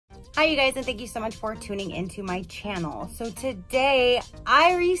Hi you guys, and thank you so much for tuning into my channel. So today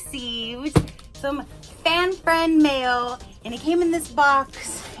I received some fan friend mail and it came in this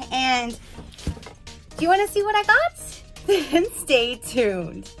box, and do you want to see what I got? Then stay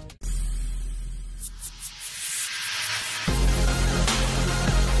tuned.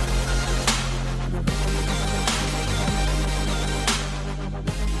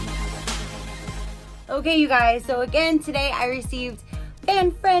 Okay you guys, so again today I received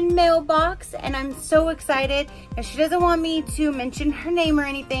fan friend mailbox and I'm so excited. Now she doesn't want me to mention her name or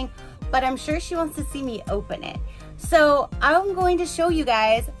anything, but I'm sure she wants to see me open it. So I'm going to show you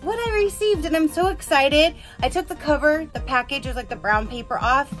guys what I received and I'm so excited. I took the cover, the package was like the brown paper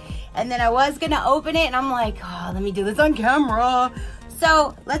off, and then I was gonna open it and I'm like, oh, let me do this on camera.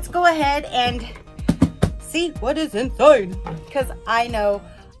 So let's go ahead and see what is inside, because I know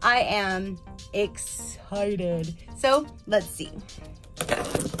I am excited. So let's see.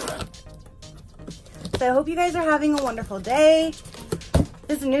 So I hope you guys are having a wonderful day.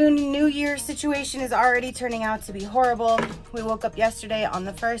 This new year situation is already turning out to be horrible. We woke up yesterday on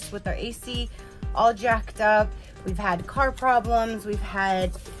the 1st with our AC all jacked up. We've had car problems. We've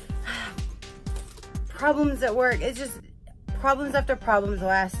had problems at work. It's just problems after problems the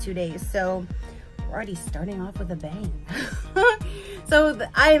last 2 days. So we're already starting off with a bang. So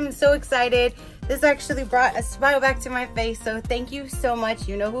I am so excited. This actually brought a smile back to my face. So thank you so much.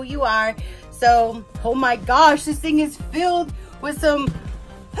 You know who you are. So, oh my gosh, this thing is filled with some,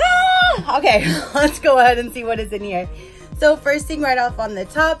 okay, let's go ahead and see what is in here. So first thing right off on the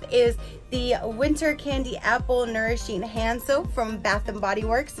top is the Winter Candy Apple Nourishing Hand Soap from Bath & Body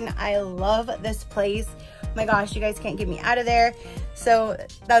Works. And I love this place. Oh my gosh, you guys can't get me out of there. So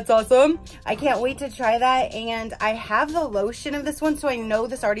that's awesome. I can't wait to try that. And I have the lotion of this one, so I know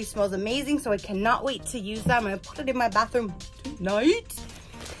this already smells amazing. So I cannot wait to use that. I'm gonna put it in my bathroom tonight.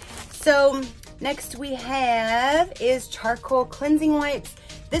 So next we have is charcoal cleansing wipes.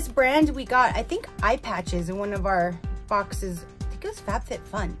 This brand we got, I think, eye patches in one of our boxes. I think it was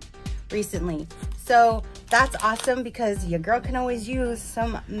FabFitFun recently. So that's awesome because your girl can always use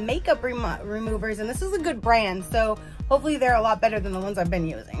some makeup removers, and this is a good brand. So hopefully they're a lot better than the ones I've been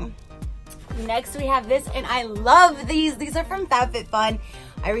using. Next we have this, and I love these. These are from FabFitFun.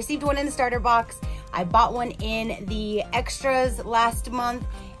 I received one in the starter box. I bought one in the extras last month.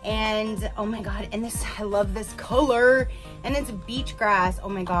 And oh my god, and this, I love this color, and it's beach grass. Oh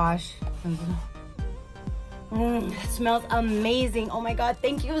my gosh, it smells amazing. Oh my god,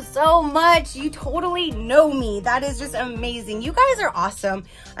 thank you so much. You totally know me. That is just amazing. You guys are awesome.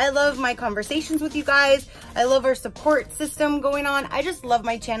 I love my conversations with you guys. I love our support system going on. I just love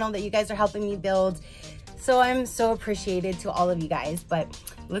my channel that you guys are helping me build. So I'm so appreciated to all of you guys. But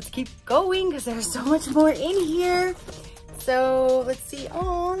let's keep going because there's so much more in here. So let's see.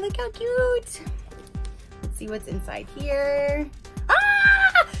 Oh, look how cute. Let's see what's inside here.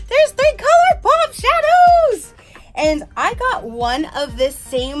 Ah, there's 3 color pop shadows. And I got one of this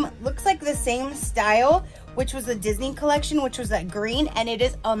same, looks like the same style, which was the Disney collection, which was that green, and it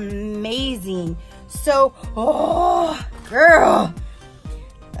is amazing. So, oh, girl.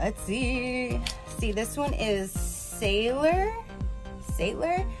 Let's see. See, this one is Sailor.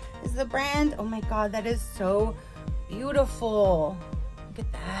 Sailor is the brand. Oh my god, that is so beautiful. Look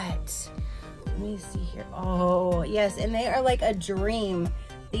at that. Let me see here. Oh yes, and they are like a dream.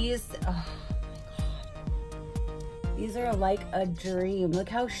 These, oh my god, these are like a dream. Look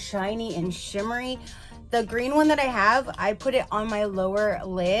how shiny and shimmery. The green one that I have, I put it on my lower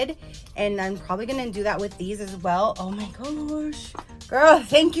lid, and I'm probably gonna do that with these as well. Oh my gosh, girl,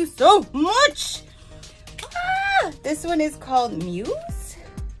 thank you so much. Ah, this one is called Muse.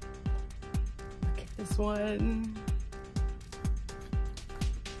 Look at this one.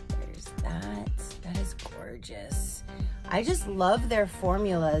 That is gorgeous. I just love their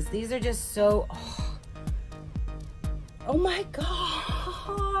formulas. These are just so, oh my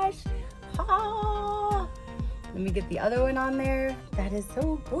gosh. Ah. Let me get the other one on there. That is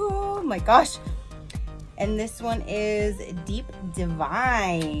so cool. Oh my gosh. And this one is Deep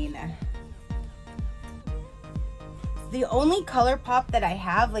Divine. The only color pop that I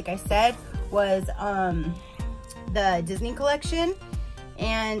have, like I said, was the Disney collection.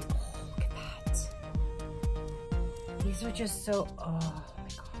 And these are just so, oh my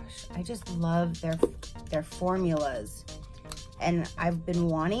gosh, I just love their formulas. And I've been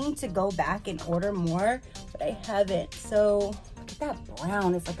wanting to go back and order more, but I haven't. So look at that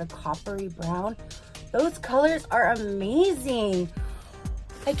brown. It's like a coppery brown. Those colors are amazing.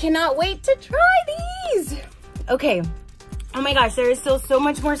 I cannot wait to try these. Okay. Oh my gosh, there is still so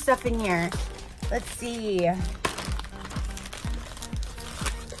much more stuff in here. Let's see.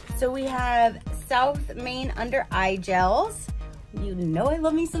 So we have South Main Under Eye Gels. You know I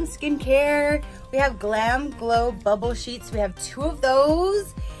love me some skincare. We have Glam Glow Bubble Sheets. We have 2 of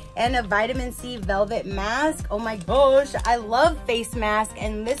those. And a vitamin C velvet mask. Oh my gosh, I love face mask.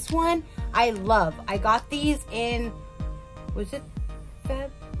 And this one, I love. I got these in, was it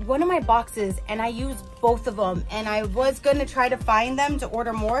one of my boxes, and I used both of them. And I was gonna try to find them to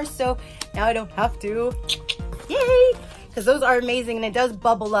order more, so now I don't have to. Yay! Because those are amazing, and it does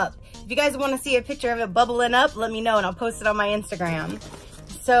bubble up. If you guys want to see a picture of it bubbling up, let me know, and I'll post it on my Instagram.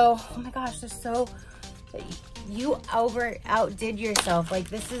 So, oh my gosh, they're so... You outdid yourself. Like,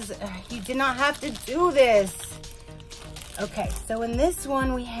 this is, you did not have to do this. Okay, so in this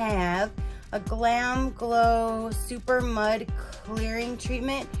one we have a Glam Glow Super Mud Clearing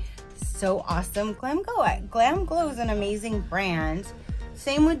Treatment. So awesome. Glam Glow is an amazing brand.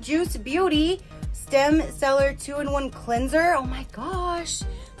 Same with Juice Beauty Stem Cellar 2-in-1 Cleanser. Oh my gosh.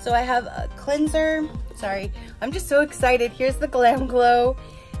 So I have a cleanser. Sorry, I'm just so excited. Here's the Glam Glow,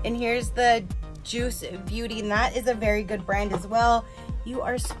 and here's the Juice Beauty, and that is a very good brand as well. You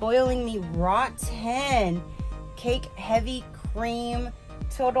are spoiling me rotten. Cake Heavy Cream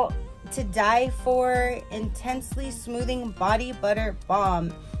Total to Die For Intensely Smoothing Body Butter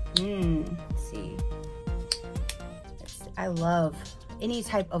Balm. See, I love any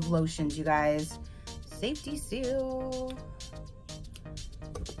type of lotions, you guys. Safety seal.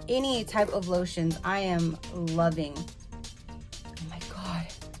 Any type of lotions I am loving. Oh my god.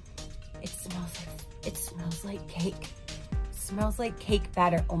 It smells like cake. It smells like cake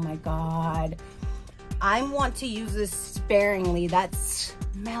batter. Oh my god. I want to use this sparingly. That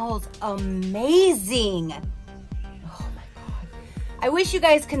smells amazing. Oh my god. I wish you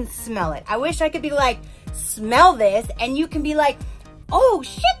guys can smell it. I wish I could be like, smell this, and you can be like, oh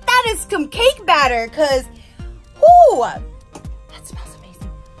shit, that is some cake batter, because, whoo, that smells amazing.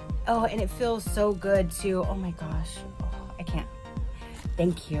 Oh, and it feels so good too. Oh my gosh. Oh, I can't.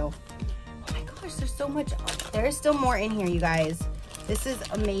 Thank you. There's so much. There's still more in here, you guys. This is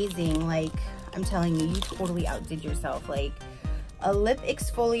amazing. Like, I'm telling you, you totally outdid yourself. Like, a lip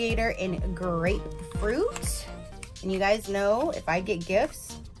exfoliator in grapefruit. And you guys know, if I get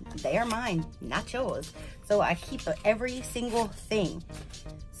gifts, they are mine, not yours. So I keep every single thing.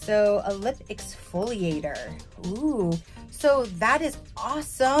 So a lip exfoliator. Ooh, so that is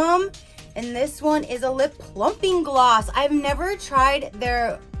awesome. And this one is a lip plumping gloss. I've never tried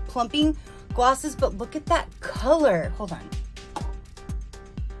their plumping glosses, but look at that color. Hold on.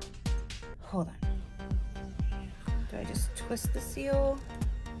 Hold on. Do I just twist the seal?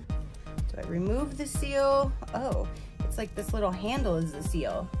 Do I remove the seal? Oh, it's like this little handle is the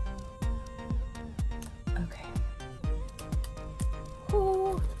seal. Okay.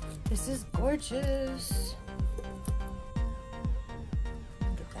 Ooh, this is gorgeous.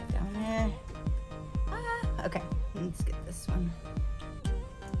 Get that down there. Ah, okay, let's get this one.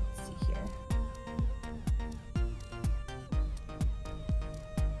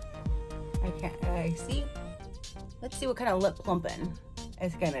 See, let's see what kind of lip plumping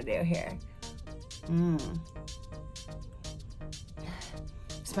it's gonna do here.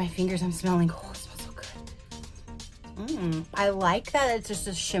 It's my fingers I'm smelling. Oh, it smells so good. I like that it's just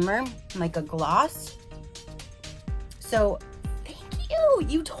a shimmer, like a gloss. So thank you.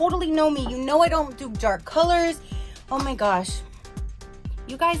 You totally know me. You know I don't do dark colors. Oh my gosh.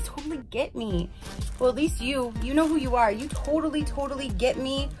 You guys totally get me. Well, at least you know who you are. You totally get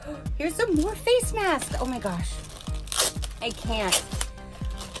me. Here's some more face masks. Oh my gosh. I can't.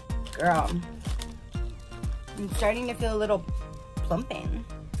 Girl. I'm starting to feel a little plumping.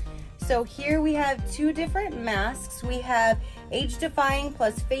 So here we have 2 different masks. We have Age Defying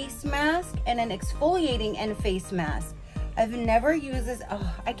Plus Face Mask and an exfoliating and face mask. I've never used this.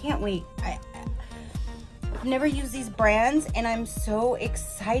 Oh, I can't wait. I've never used these brands, and I'm so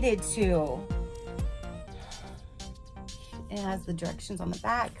excited to. It has the directions on the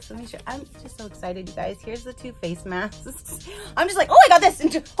back. So let me show. I'm just so excited, you guys. Here's the 2 face masks. I'm just like, oh, I got this.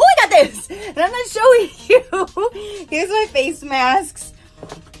 And oh, I got this. And I'm not showing you. Here's my face masks.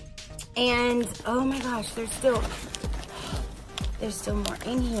 And oh my gosh, there's still more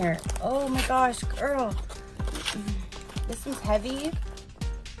in here. Oh my gosh, girl. This one's heavy.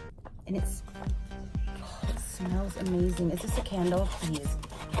 And it smells amazing. Is this a candle? Please.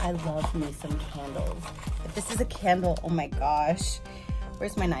 I love me some candles. If this is a candle, oh my gosh.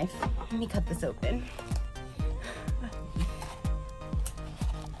 Where's my knife? Let me cut this open.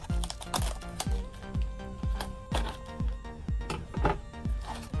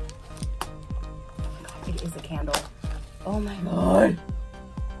 It is a candle. Oh my god.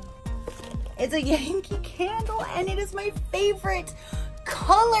 It's a Yankee candle, and it is my favorite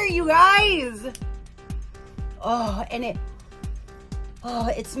color, you guys. Oh, and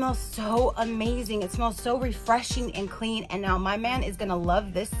it smells so amazing. It smells so refreshing and clean. And now my man is gonna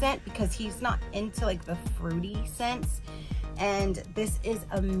love this scent because he's not into like the fruity scents. And this is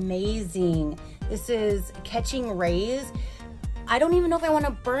amazing. This is Catching Rays. I don't even know if I want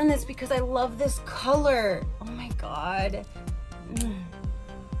to burn this because I love this color. Oh my God.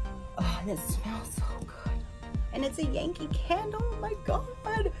 Oh, and it smells so good. And it's a Yankee candle. Oh my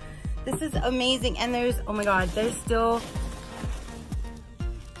God. This is amazing. And there's, oh my God, there's still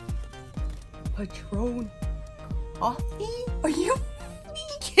Patron coffee. Are you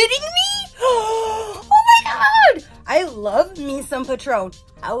kidding me? Oh my God. I love me some Patron.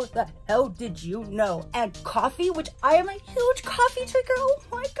 How the hell did you know? And coffee, which I am a huge coffee drinker. Oh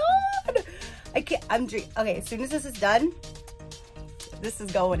my God. I can't, okay, as soon as this is done, this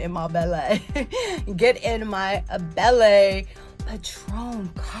is going in my belly. Get in my belly. Patron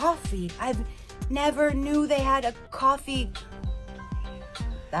coffee. I've never knew they had a coffee.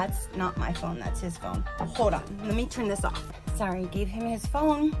 That's not my phone, that's his phone. Hold on, let me turn this off. Sorry, gave him his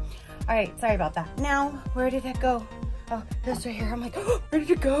phone. All right, sorry about that. Now, where did that go? Oh, that's right here. I'm like, oh, where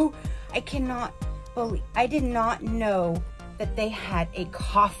did it go? I cannot believe, I did not know that they had a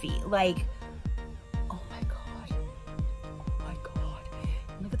coffee. Like, oh my God. Oh my God.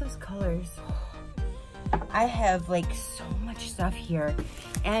 Look at those colors. I have like so much stuff here.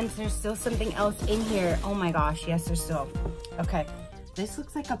 And there's still something else in here. Oh my gosh, yes, there's still. Okay, this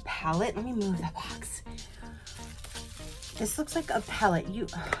looks like a palette. Let me move that box. This looks like a palette. You,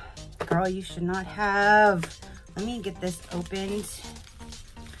 girl, you should not have. Let me get this opened.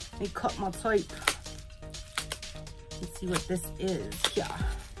 Let me cut my tape. Let's see what this is. Yeah.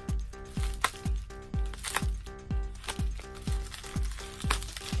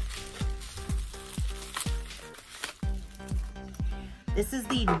 This is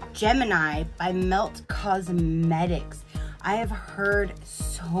the Gemini by Melt Cosmetics. I have heard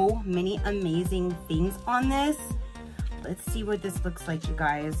so many amazing things on this. Let's see what this looks like, you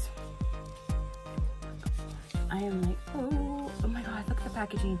guys. I am like, oh my God, look at the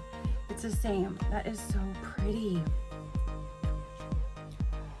packaging. It's the same. That is so pretty.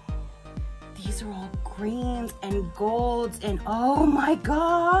 These are all greens and golds and oh my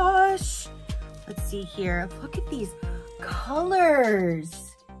gosh. Let's see here. Look at these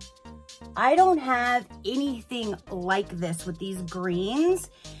colors. I don't have anything like this with these greens.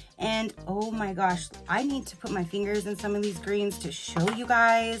 And oh my gosh, I need to put my fingers in some of these greens to show you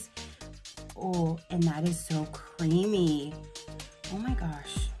guys. Oh, and that is so creamy. Oh my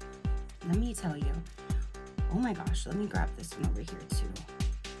gosh. Let me tell you. Oh my gosh, let me grab this one over here too.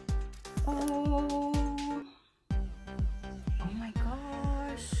 Oh my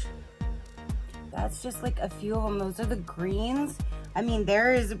gosh. That's just like a few of them. Those are the greens. I mean,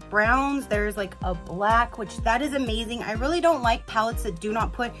 there is browns, there's like a black, which that is amazing. I really don't like palettes that do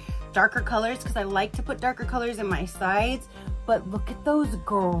not put darker colors because I like to put darker colors in my sides. But look at those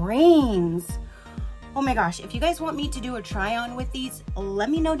greens. Oh my gosh, if you guys want me to do a try on with these, let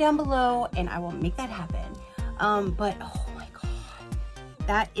me know down below and I will make that happen. But oh my God,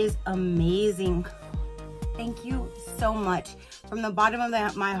 that is amazing. Thank you so much from the bottom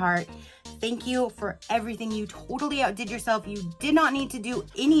of my heart. Thank you for everything. You totally outdid yourself. You did not need to do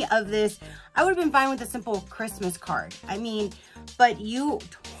any of this. I would have been fine with a simple Christmas card. I mean, but you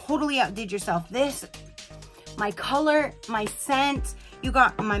totally outdid yourself. This, my color, my scent, you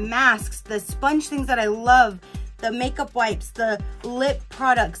got my masks, the sponge things that I love, the makeup wipes, the lip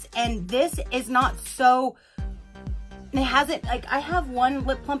products, and this is not so, it hasn't, like I have one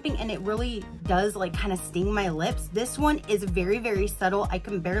lip plumping and it really does like kind of sting my lips. This one is very, very subtle. I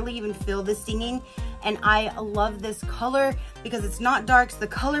can barely even feel the stinging. And I love this color because it's not darks. The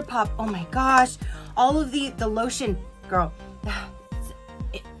color pop, oh my gosh. All of the lotion, girl.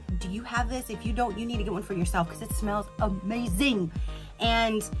 Do you have this? If you don't, you need to get one for yourself because it smells amazing.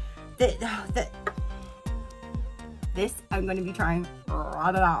 And this I'm going to be trying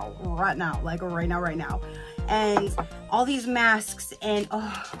right now, like right now. And all these masks and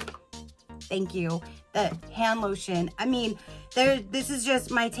oh, thank you. The hand lotion. I mean, this is just,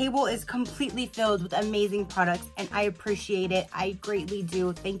 my table is completely filled with amazing products and I appreciate it. I greatly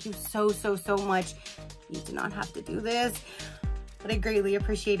do. Thank you so much. You do not have to do this, but I greatly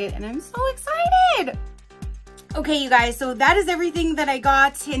appreciate it and I'm so excited. Okay, you guys, so that is everything that I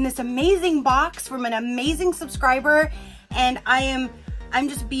got in this amazing box from an amazing subscriber. And I'm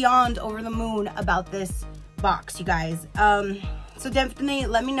just beyond over the moon about this box, you guys. So definitely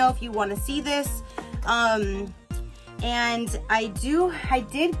let me know if you want to see this. And I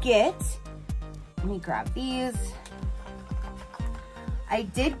did get, let me grab these. I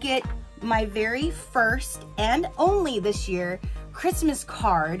did get my very first and only this year Christmas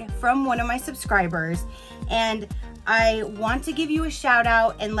card from one of my subscribers, and I want to give you a shout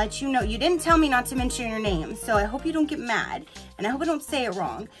out and let you know, you didn't tell me not to mention your name, so I hope you don't get mad, and I hope I don't say it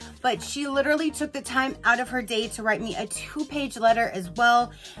wrong, but she literally took the time out of her day to write me a 2-page letter as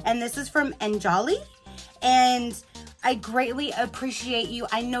well, and this is from Anjali, and I greatly appreciate you.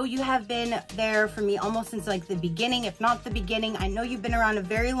 I know you have been there for me almost since like the beginning, if not the beginning. I know you've been around a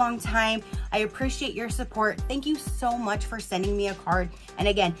very long time. I appreciate your support. Thank you so much for sending me a card. And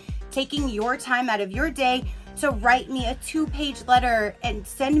again, taking your time out of your day to write me a 2-page letter and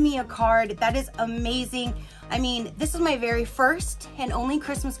send me a card. That is amazing. I mean, this is my very first and only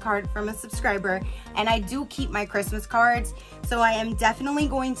Christmas card from a subscriber, and I do keep my Christmas cards, so I am definitely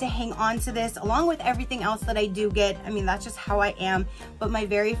going to hang on to this along with everything else that I do get. I mean, that's just how I am, but my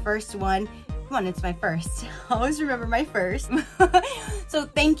very first one, come on, it's my first. I always remember my first. So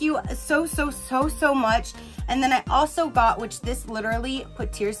thank you so much. And then I also got, which this literally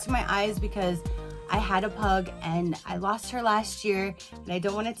put tears to my eyes because I had a pug and I lost her last year, and I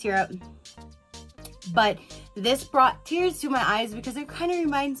don't want to tear up. But this brought tears to my eyes because it kind of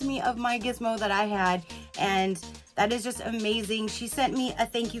reminds me of my gizmo that I had, and that is just amazing. She sent me a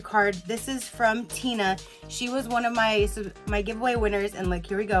thank you card. This is from Tina. She was one of my giveaway winners, and look,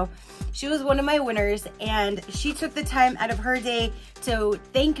 here we go. She was one of my winners, and she took the time out of her day to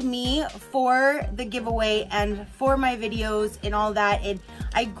thank me for the giveaway and for my videos and all that, and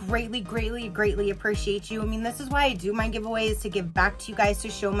I greatly appreciate you. I mean, this is why I do my giveaways, to give back to you guys, to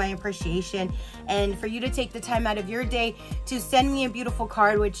show my appreciation, and for you to take the time out of your day to send me a beautiful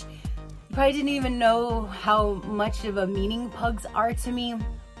card, which you probably didn't even know how much of a meaning pugs are to me.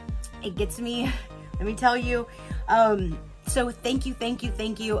 It gets me, let me tell you. So thank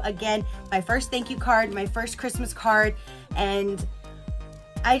you again. My first thank you card, my first Christmas card, and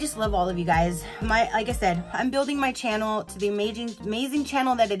I just love all of you guys. Like I said, I'm building my channel to the amazing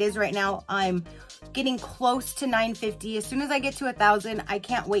channel that it is right now. I'm getting close to 950. As soon as I get to 1,000, I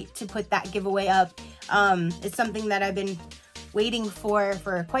can't wait to put that giveaway up. It's something that I've been waiting for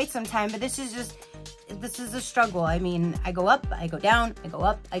quite some time, but this is a struggle. I mean, I go up, I go down, I go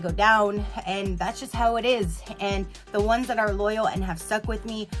up, I go down, and that's just how it is. And the ones that are loyal and have stuck with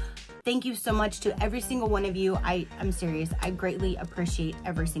me, thank you so much to every single one of you. I'm serious. I greatly appreciate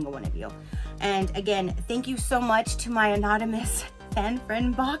every single one of you. And again, thank you so much to my anonymous fan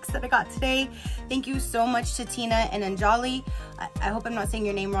friend box that I got today. Thank you so much to Tina and Anjali. I hope I'm not saying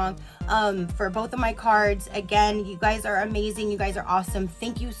your name wrong. For both of my cards. Again, you guys are amazing. You guys are awesome.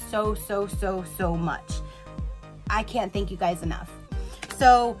 Thank you so much. I can't thank you guys enough.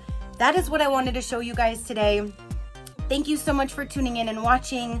 So that is what I wanted to show you guys today. Thank you so much for tuning in and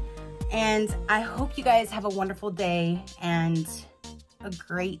watching. And I hope you guys have a wonderful day and a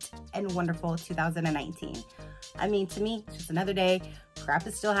great and wonderful 2019. I mean, to me, it's just another day. Crap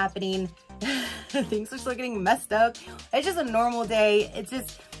is still happening. Things are still getting messed up. It's just a normal day. It's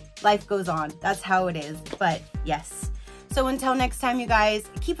just, life goes on. That's how it is. But yes. So until next time, you guys,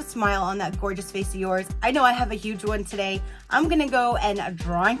 keep a smile on that gorgeous face of yours. I know I have a huge one today. I'm gonna go and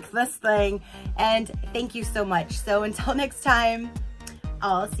drink this thing. And thank you so much. So until next time,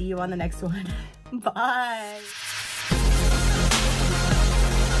 I'll see you on the next one. Bye.